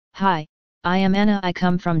Hi, I am Anna. I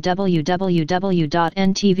come from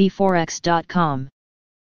www.ntvforex.com.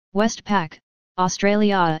 Westpac,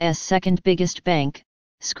 Australia's second biggest bank,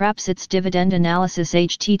 scraps its dividend analysis.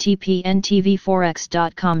 http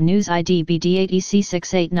ntvforex.com News ID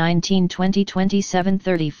BD8EC68192020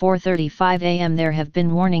 7:34:35 am. There have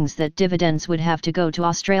been warnings that dividends would have to go to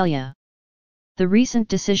Australia. The recent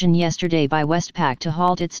decision yesterday by Westpac to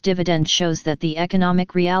halt its dividend shows that the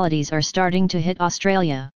economic realities are starting to hit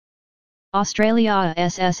Australia.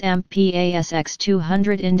 Australia's S&P/ASX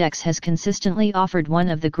 200 index has consistently offered one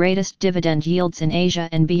of the greatest dividend yields in Asia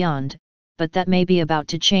and beyond, but that may be about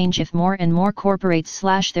to change if more and more corporates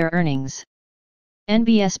slash their earnings.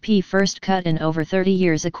 NBSP first cut in over 30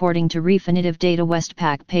 years. According to Refinitiv data,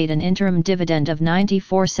 Westpac paid an interim dividend of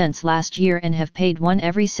 94 cents last year and have paid one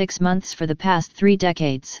every 6 months for the past 3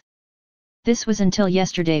 decades. This was until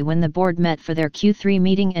yesterday when the board met for their Q3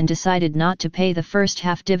 meeting and decided not to pay the first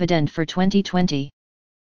half dividend for 2020.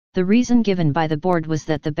 The reason given by the board was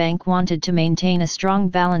that the bank wanted to maintain a strong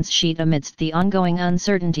balance sheet amidst the ongoing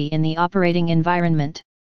uncertainty in the operating environment.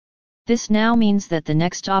 This now means that the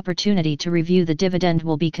next opportunity to review the dividend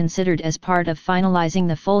will be considered as part of finalizing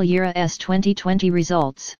the full year's 2020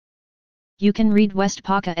 results. You can read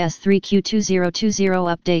Westpac's 3Q 2020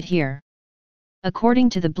 update here. According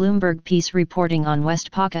to the Bloomberg piece reporting on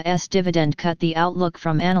Westpac's dividend cut, the outlook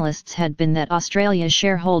from analysts had been that Australia's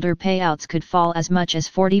shareholder payouts could fall as much as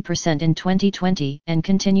 40% in 2020 and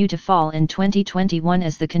continue to fall in 2021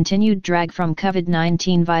 as the continued drag from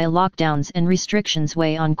COVID-19 via lockdowns and restrictions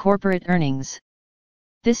weigh on corporate earnings.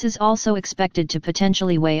 This is also expected to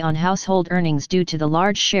potentially weigh on household earnings due to the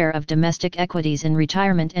large share of domestic equities in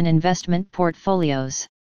retirement and investment portfolios.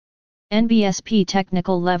 NBSP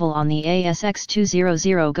technical level on the ASX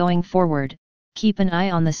 200 going forward. Keep an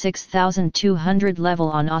eye on the 6,200 level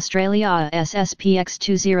on Australia's SPX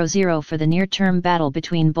 200 for the near-term battle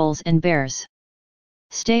between bulls and bears.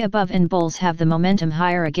 Stay above and bulls have the momentum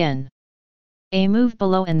higher again. A move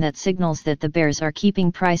below and that signals that the bears are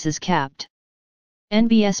keeping prices capped.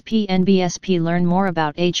 NBSP learn more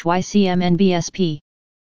about HYCM NBSP.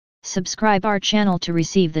 Subscribe our channel to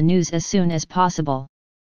receive the news as soon as possible.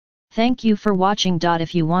 Thank you for watching.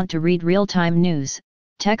 If you want to read real-time news,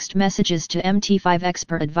 text messages to MT5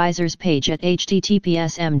 Expert Advisors page at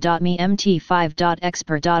https://m.me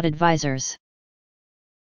mt5.expert.advisors.